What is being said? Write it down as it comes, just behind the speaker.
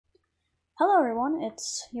Hello everyone,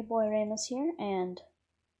 it's your boy Ramus here, and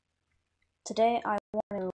today I'm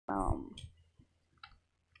going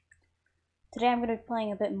to be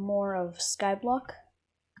playing a bit more of Skyblock,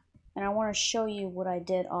 and I want to show you what I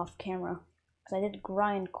did off camera, because I did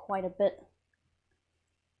grind quite a bit,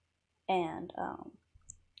 and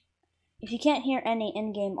if you can't hear any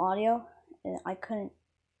in-game audio,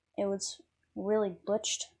 it was really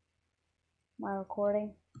glitched. My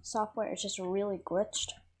recording software is just really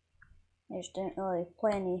glitched. I just didn't really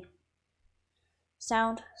play any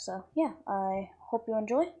sound, so yeah, I hope you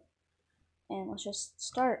enjoy, and let's just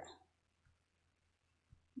start.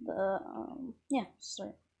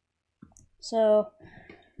 Start. So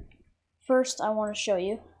first I want to show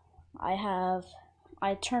you, I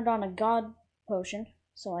turned on a god potion,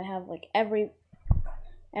 so I have like every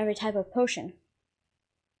type of potion.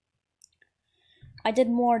 I did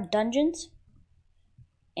more dungeons,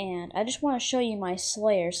 and I just want to show you my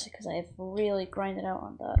slayers because I've really grinded out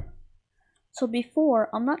on that. So before,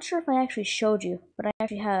 I'm not sure if I actually showed you, but I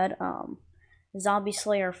actually had Zombie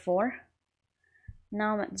Slayer 4.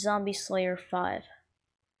 Now I'm at Zombie Slayer 5.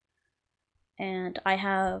 And I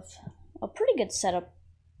have a pretty good setup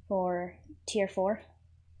for tier 4.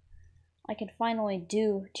 I can finally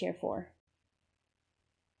do tier 4.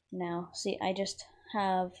 Now, see, I just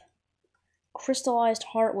have Crystallized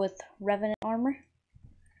Heart with Revenant armor.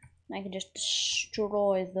 I can just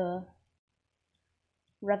destroy the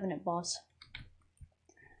Revenant boss.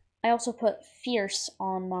 I also put Fierce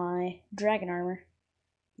on my Dragon armor,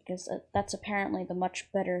 because that's apparently the much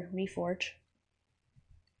better reforge.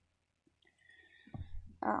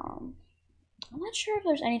 I'm not sure if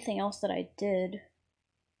there's anything else that I did.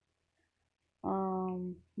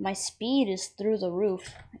 My speed is through the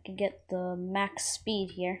roof. I can get the max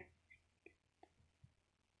speed here.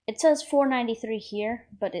 It says 493 here,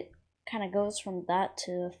 but it kind of goes from that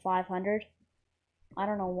to 500. I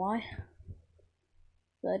don't know why,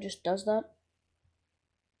 but it just does that.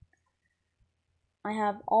 I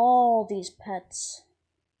have all these pets.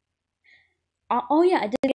 Oh yeah, I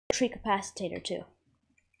did get a tree capacitator too,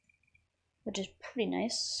 which is pretty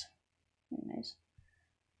nice. Pretty nice.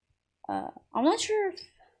 I'm not sure if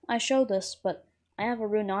I showed this, but I have a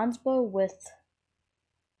Runan's bow with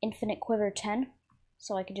infinite quiver 10,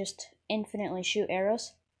 so I can just infinitely shoot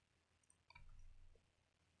arrows.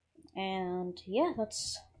 And yeah,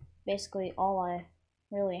 that's basically all I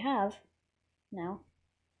really have now.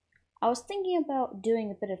 I was thinking about doing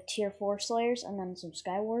a bit of tier 4 slayers and then some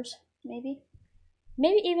Skywars, maybe.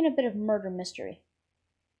 Maybe even a bit of murder mystery.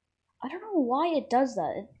 I don't know why it does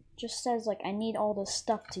that. It just says like I need all this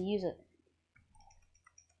stuff to use it.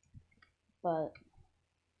 But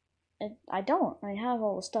I don't. I have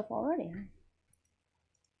all the stuff already.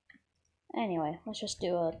 Anyway, let's just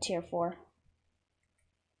do a tier 4.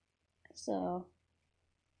 So,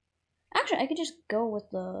 actually, I could just go with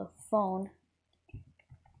the phone.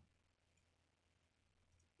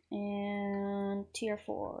 And tier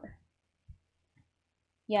 4.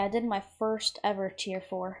 Yeah, I did my first ever tier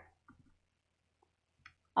 4.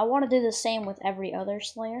 I want to do the same with every other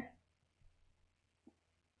slayer.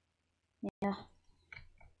 Yeah.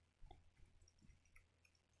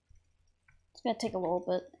 It's gonna take a little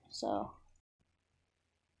bit, so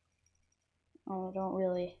I don't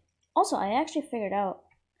really. Also, I actually figured out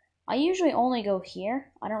I usually only go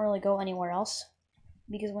here. I don't really go anywhere else,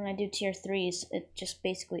 because when I do tier 3s, it just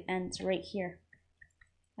basically ends right here.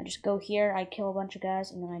 I just go here, I kill a bunch of guys,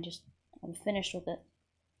 and then I'm finished with it.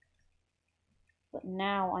 But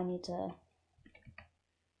now I need to...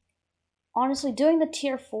 Honestly, doing the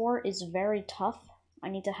tier 4 is very tough. I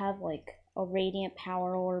need to have like a radiant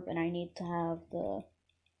power orb, and I need to have the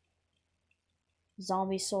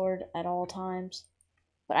zombie sword at all times.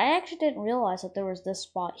 But I actually didn't realize that there was this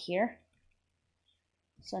spot here.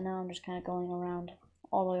 So now I'm just kind of going around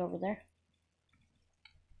all the way over there.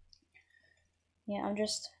 Yeah, I'm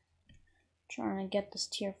just trying to get this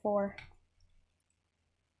tier 4. I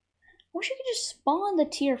wish you could just spawn the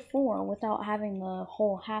tier 4 without having the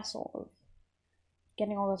whole hassle of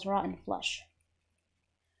getting all this rotten flesh.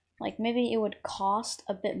 Like, maybe it would cost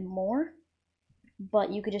a bit more, but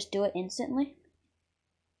you could just do it instantly.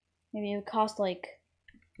 Maybe it would cost like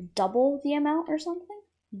double the amount or something,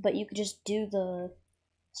 but you could just do the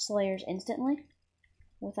slayers instantly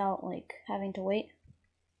without like having to wait.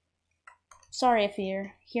 Sorry if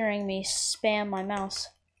you're hearing me spam my mouse.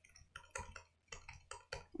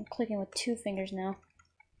 I'm clicking with 2 fingers now.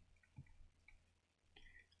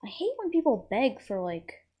 I hate when people beg for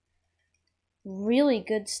like really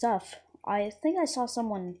good stuff. I think I saw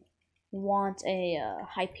someone want a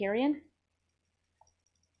Hyperion,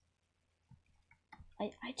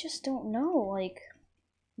 I just don't know. Like,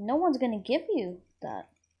 no one's gonna give you that.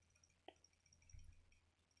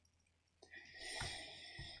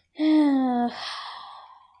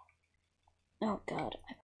 Oh god.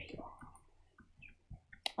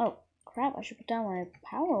 Oh crap, I should put down my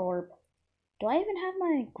power orb. Do I even have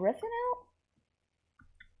my griffin out?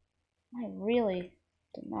 I really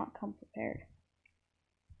did not come prepared.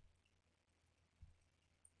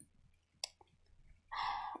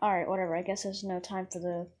 Alright, whatever. I guess there's no time for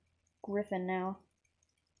the griffin now.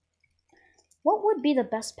 What would be the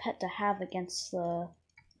best pet to have against the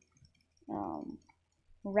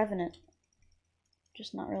revenant?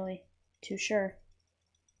 Just not really too sure.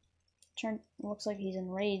 Looks like he's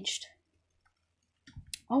enraged.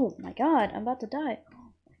 Oh my god, I'm about to die.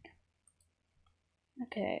 Oh my god.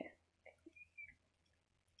 Okay.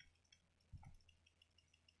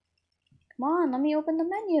 Come on, let me open the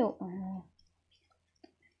menu.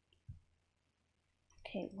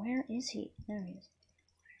 Okay, where is he? There he is.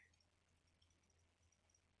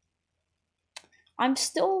 I'm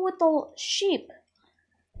still with the sheep.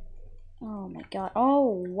 Oh my god.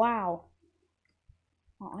 Oh, wow.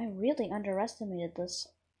 Oh, I really underestimated this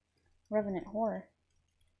revenant horror.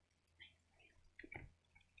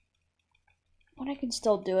 But I can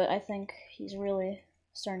still do it. I think he's really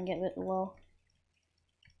starting to get a bit low.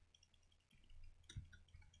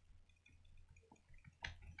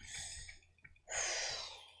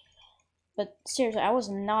 But seriously, I was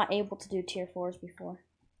not able to do tier 4s before.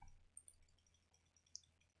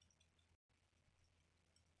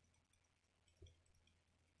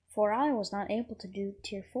 For I was not able to do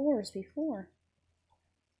tier 4s before.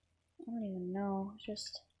 I don't even know. It's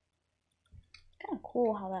just kind of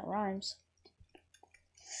cool how that rhymes.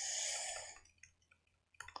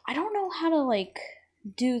 I don't know how to like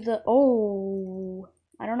do the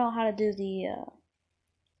I don't know how to do the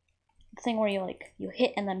thing where you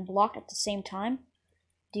hit and then block at the same time.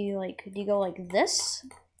 Do you go like this,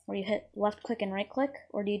 where you hit left click and right click,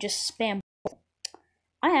 or do you just spam?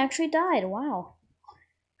 I actually died. Wow.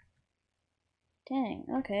 Dang.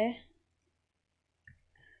 Okay.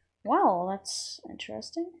 Wow, that's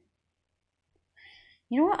interesting.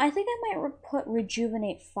 You know what? I think I might put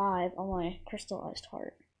Rejuvenate 5 on my Crystallized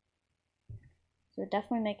Heart. So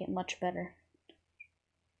definitely make it much better.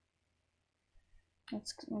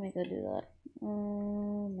 Let me go do that.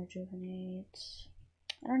 Rejuvenate.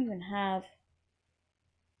 I don't even have.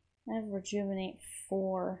 I have Rejuvenate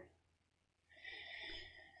 4.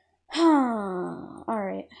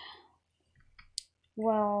 Alright.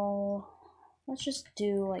 Well, let's just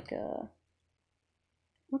do like a.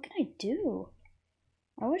 What can I do?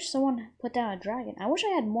 I wish someone put down a dragon. I wish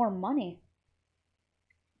I had more money.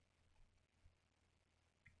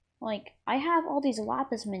 Like, I have all these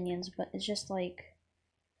lapis minions, but it's just like,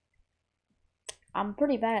 I'm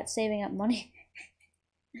pretty bad at saving up money.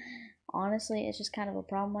 Honestly, it's just kind of a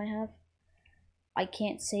problem I have. I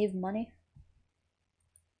can't save money.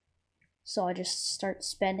 So I just start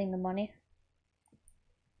spending the money.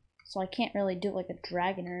 So I can't really do like a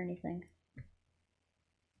dragon or anything.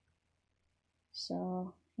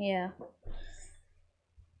 So, yeah.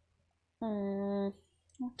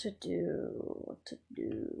 What to do?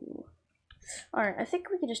 Alright, I think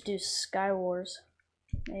we could just do Skywars.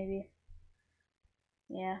 Maybe.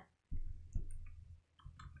 Yeah.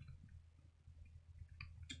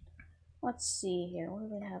 Let's see here. What do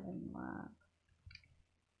they have in lab?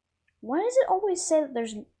 Why does it always say that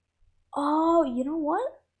there's... Oh, you know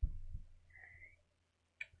what?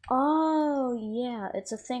 Oh, yeah.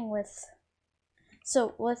 It's a thing with...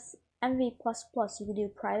 So, with MV++, you can do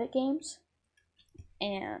private games.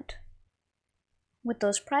 And with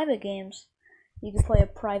those private games, you can play a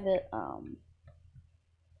private,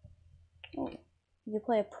 you can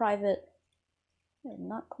play a private... I did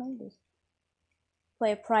not claim this.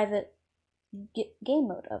 Play a private game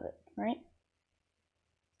mode of it, right?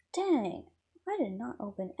 Dang, I did not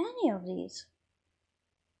open any of these.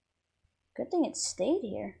 Good thing it stayed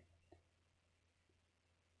here.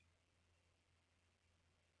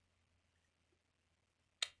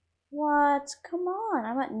 What? Come on,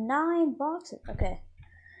 I'm at 9 boxes. Okay.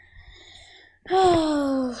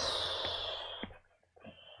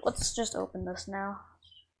 Let's just open this now.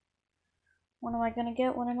 What am I gonna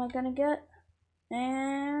get? What am I gonna get?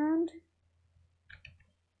 And...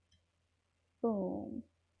 boom.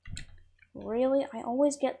 Really? I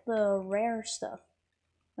always get the rare stuff.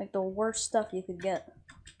 Like the worst stuff you could get.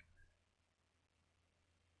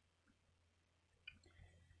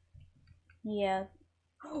 Yeah.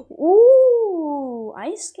 Ooh!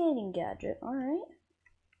 Ice skating gadget. Alright.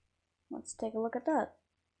 Let's take a look at that.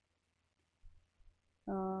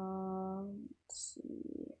 Let's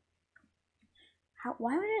see. How?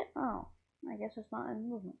 Why would it? Oh, I guess it's not in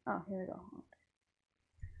movement. Oh, here we go.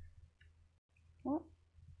 What?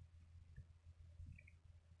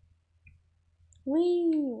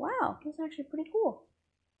 Wee! Wow, that's actually pretty cool.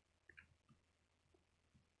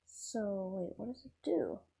 So wait, what does it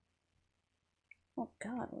do? Oh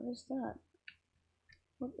God, what is that?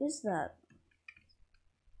 What is that?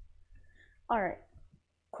 All right.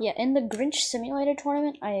 Yeah, in the Grinch Simulator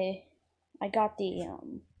tournament, I got the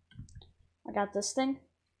I got this thing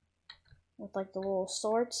with like the little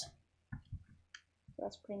swords.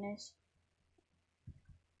 That's pretty nice.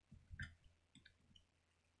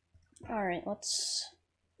 All right, let's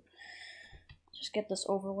just get this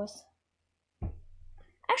over with.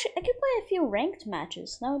 Actually, I could play a few ranked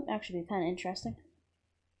matches. That would actually be kind of interesting.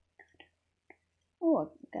 Oh, I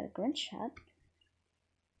got a Grinch hat.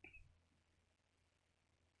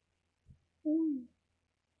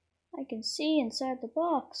 I can see inside the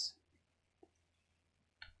box.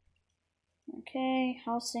 Okay,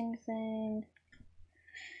 housing thing.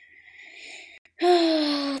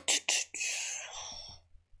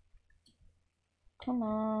 Come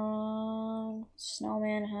on,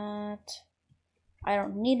 snowman hat. I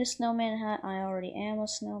don't need a snowman hat, I already am a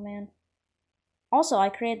snowman. Also, I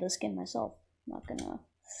created the skin myself. Not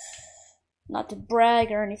to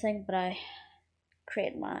brag or anything, but I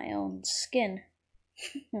created my own skin.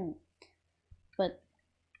 But,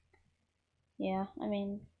 yeah, I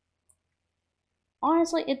mean,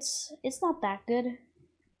 honestly, it's not that good.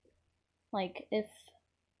 Like, if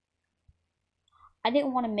I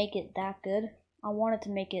didn't want to make it that good, I wanted to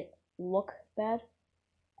make it look bad.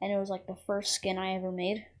 And it was like the first skin I ever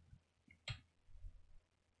made.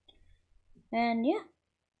 And yeah.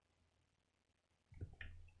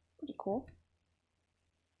 Pretty cool.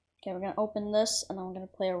 Okay, we're gonna open this and then we're gonna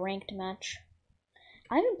play a ranked match.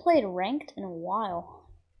 I haven't played ranked in a while.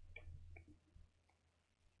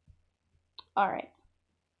 Alright.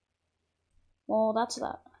 Well, that's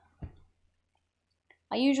that.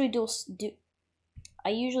 I usually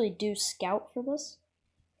do scout for this.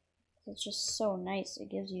 It's just so nice. It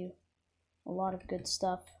gives you a lot of good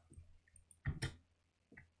stuff.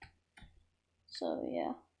 So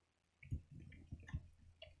yeah.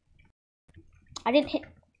 I didn't hit.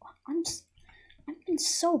 I've been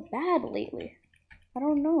so bad lately. I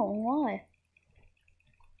don't know why.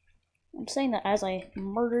 I'm saying that as I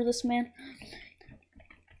murder this man.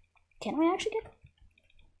 Can I actually get?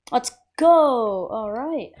 Let's go!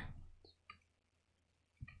 Alright.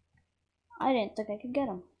 I didn't think I could get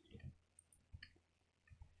him.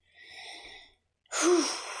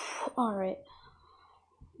 Alright.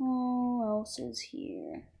 Who else is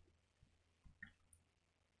here?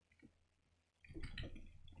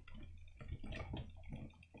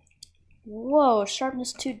 Whoa,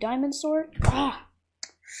 sharpness 2 diamond sword? Ah.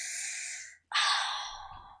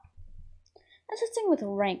 That's the thing with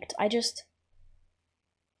ranked.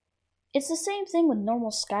 It's the same thing with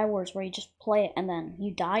normal Skywars where you just play it and then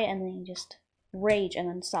you die and then you just rage and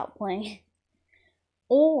then stop playing.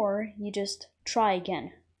 Or you just try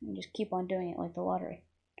again and just keep on doing it like the lottery.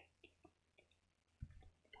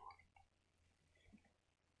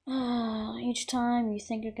 Each time you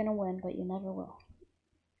think you're gonna win, but you never will.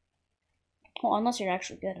 Well, unless you're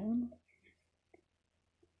actually good,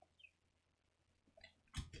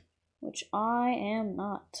 which I am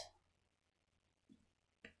not.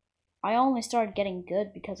 I only started getting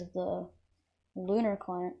good because of the lunar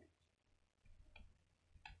client.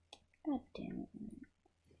 God damn it.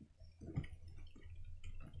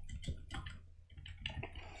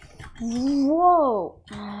 Whoa!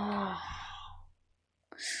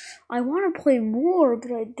 I want to play more,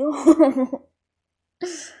 but I don't.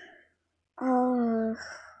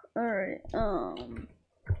 Alright,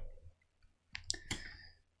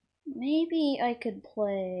 maybe I could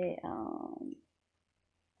play,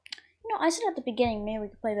 I said at the beginning maybe we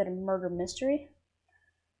could play a bit of murder mystery.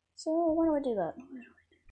 So why don't I do that?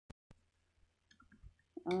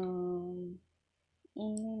 Eeny,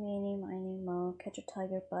 meeny, miny, moe, catch a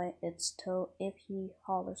tiger by its toe. If he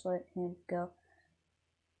hollers, let him go.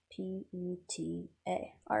 PETA.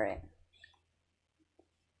 Alright.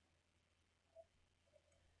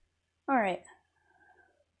 Alright.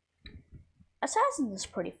 Assassin is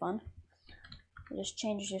pretty fun. It just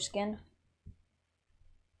changes your skin.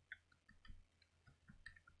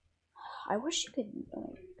 I wish you could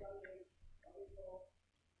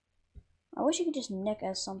just nick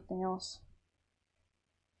as something else.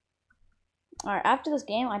 Alright, after this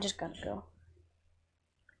game, I just gotta go.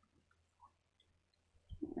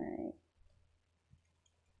 Alright.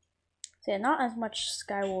 So yeah, not as much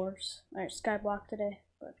Skywars or Skyblock today,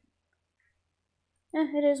 but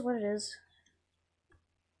It is what it is.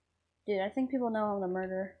 Dude, I think people know I'm the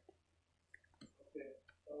murderer.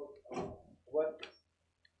 Okay. What?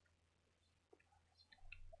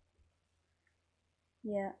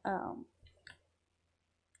 Yeah,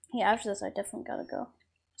 yeah, after this I definitely gotta go.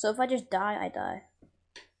 So if I just die, I die.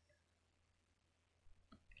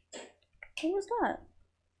 What was that?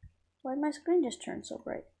 Why did my screen just turn so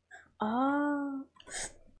bright? Ah.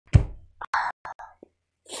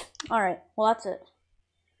 Alright, well that's it.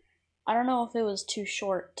 I don't know if it was too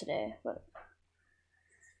short today, but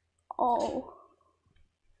oh.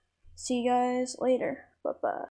 See you guys later. Bye bye.